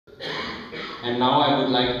And now I would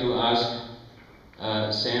like to ask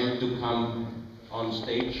Sam to come on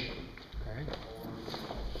stage.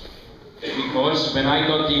 Because when I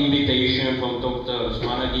got the invitation from Dr.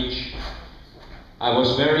 Osmanagic, I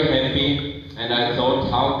was very happy, and I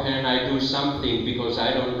thought, how can I do something, because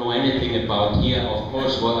I don't know anything about here. Of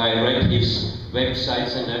course, what I read his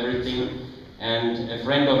websites and everything, and a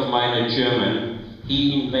friend of mine, a German,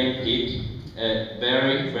 he invented a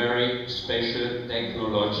very, very special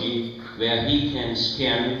technology where he can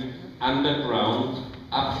scan underground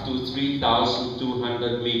up to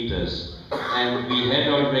 3,200 meters. And we had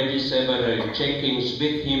already several checkings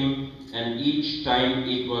with him, and each time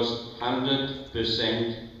it was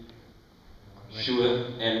 100% sure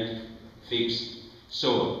and fixed.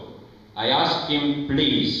 So I asked him,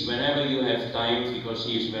 please, whenever you have time, because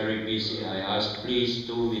he is very busy, I asked, please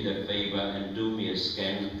do me the favor and do me a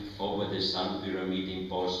scan over the Sun Pyramid in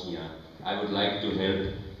Bosnia. I would like to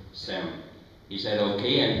help Sam. He said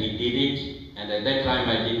okay, and he did it. And at that time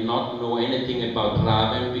I did not know anything about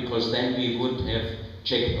Raven, because then we would have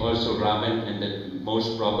checked also Raven and the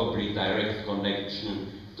most probably direct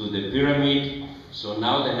connection to the pyramid. So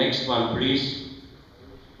now the next one, please.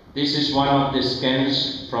 This is one of the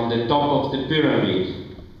scans from the top of the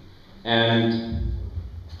pyramid. And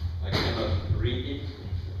I cannot read it.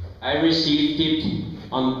 I received it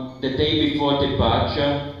on the day before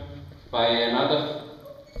departure by another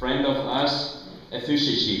friend of us, a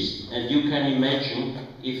physicist. And you can imagine,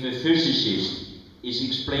 if a physicist is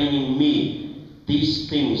explaining me these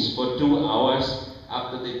things for 2 hours,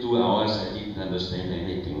 after the 2 hours I didn't understand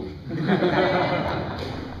anything.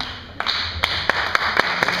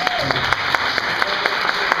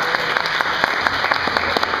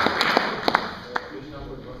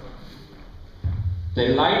 The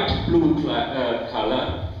light blue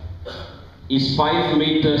color is 5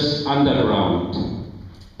 meters underground.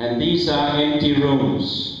 And these are empty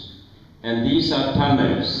rooms, and these are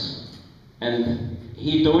tunnels. And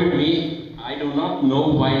he told me, I do not know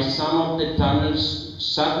why some of the tunnels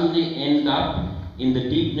suddenly end up in the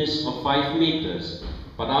deepness of 5 meters.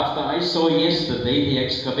 But after I saw yesterday the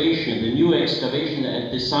excavation, the new excavation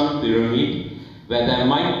at the Sun Pyramid, where there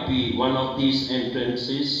might be one of these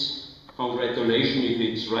entrances, congratulations if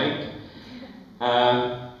it's right,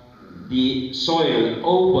 the soil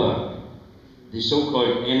over the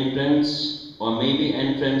so-called entrance, or maybe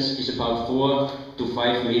entrance, is about 4 to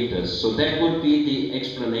 5 meters. So that would be the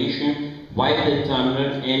explanation why the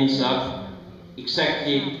tunnel ends up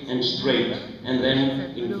exactly and straight, and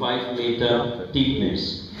then in 5 meter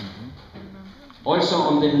deepness. Also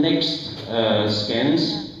on the next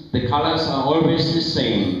scans, the colors are always the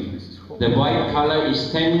same. The white color is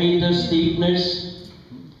 10 meters deepness,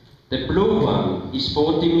 the blue one is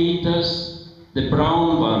 40 meters, the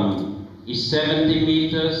brown one is 70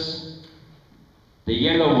 meters, the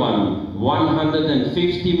yellow one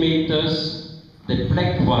 150 meters, the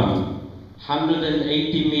black one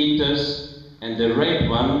 180 meters, and the red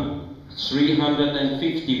one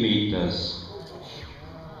 350 meters.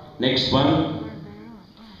 Next one.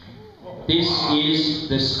 This is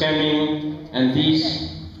the scanning, and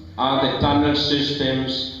these are the tunnel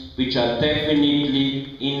systems which are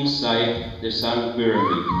definitely inside the Sun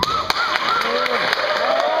Pyramid.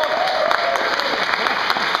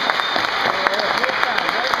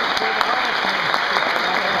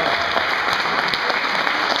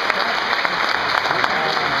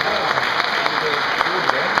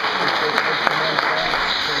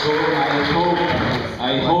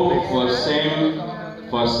 I hope for Sam,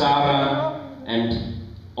 for Sarah, and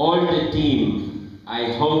all the team,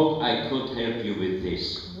 I hope I could help you with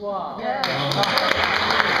this. Wow. Yeah.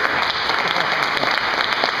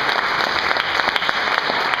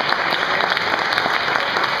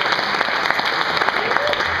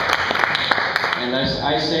 And as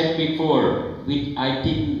I said before, I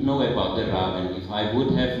didn't know about the Raven. If I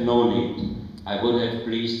would have known it, I would have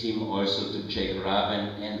pleased him also to check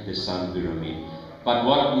Raven and the Sun Pyramid. But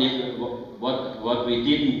what we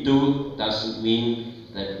didn't do doesn't mean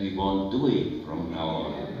that we won't do it from now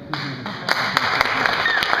on.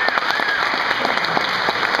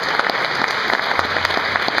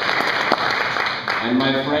 And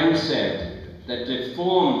my friend said that the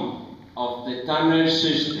form of the tunnel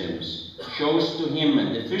systems shows to him,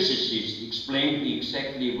 and the physicist explained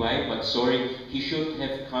exactly why, but sorry, he should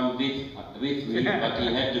have come with me, but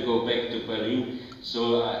he had to go back to Berlin,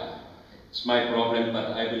 so it's my problem,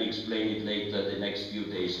 but I will explain it later, the next few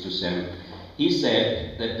days, to Sam. He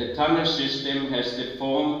said that the tunnel system has the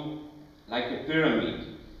form like a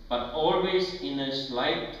pyramid, but always in a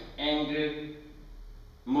slight angle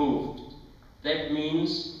moved. That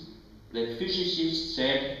means the physicist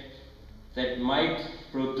said that might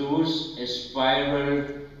produce a spiral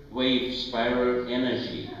wave, spiral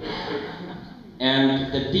energy.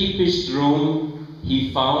 And the deepest room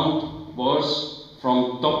he found was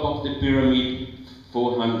from top of the pyramid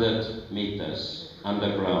 400 meters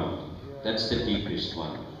underground. That's the deepest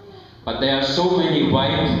one. But there are so many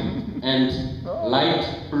white and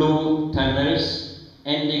light blue tunnels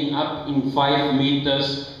ending up in 5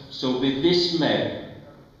 meters. So with this map,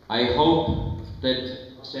 I hope that,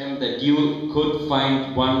 Sam, that you could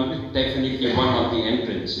find one, definitely one of the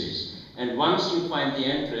entrances. And once you find the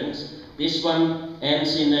entrance, this one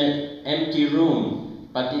ends in an empty room,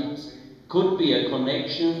 but it could be a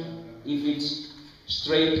connection if it's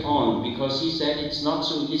straight on, because he said it's not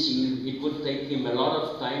so easy. It would take him a lot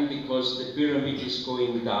of time because the pyramid is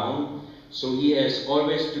going down, so he has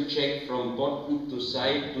always to check from bottom to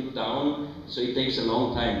side to down, so it takes a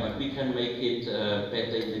long time, but we can make it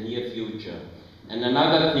better in the near future. And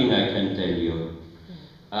another thing I can tell you,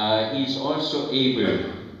 he's also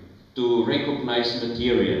able to recognize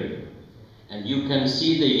material. And you can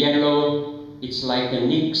see the yellow, it's like a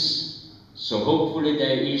nix. So hopefully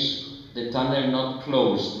there is the tunnel not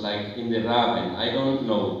closed, like in the Raven, I don't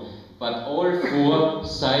know. But all 4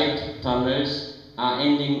 side tunnels are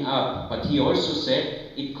ending up. But he also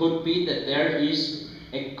said it could be that there is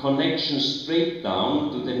a connection straight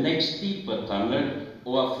down to the next deeper tunnel,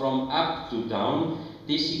 or from up to down.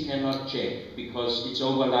 This he cannot check because it's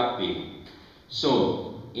overlapping.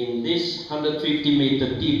 So, in this 150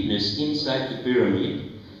 meter deepness inside the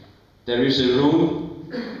pyramid, there is a room,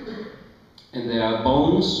 and there are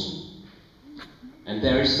bones, and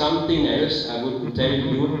there is something else I wouldn't tell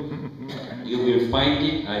you. You will find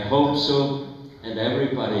it, I hope so, and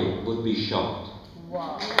everybody would be shocked.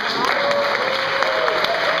 Wow.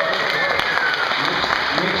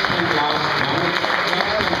 Next and last one.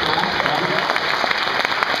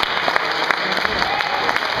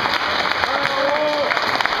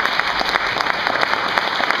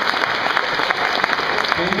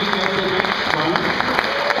 Can we get the next one?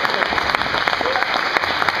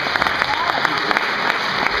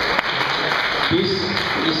 This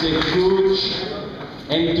is a huge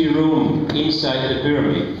empty room inside the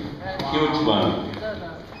pyramid. Huge one.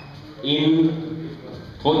 In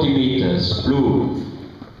 40 meters, blue.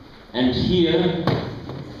 And here,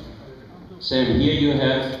 Sam, here you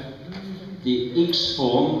have the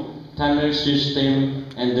X-form tunnel system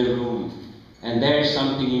and the room. And there is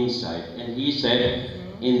something inside. And he said,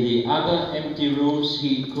 in the other empty rooms,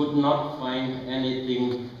 he could not find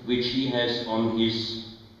anything which he has on his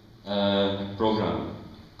program.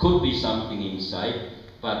 Could be something inside,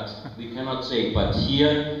 but we cannot say. But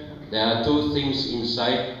here, there are 2 things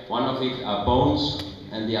inside. One of it are bones,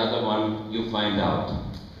 and the other one you find out.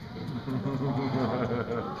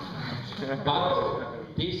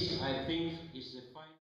 But this, I think, is the final.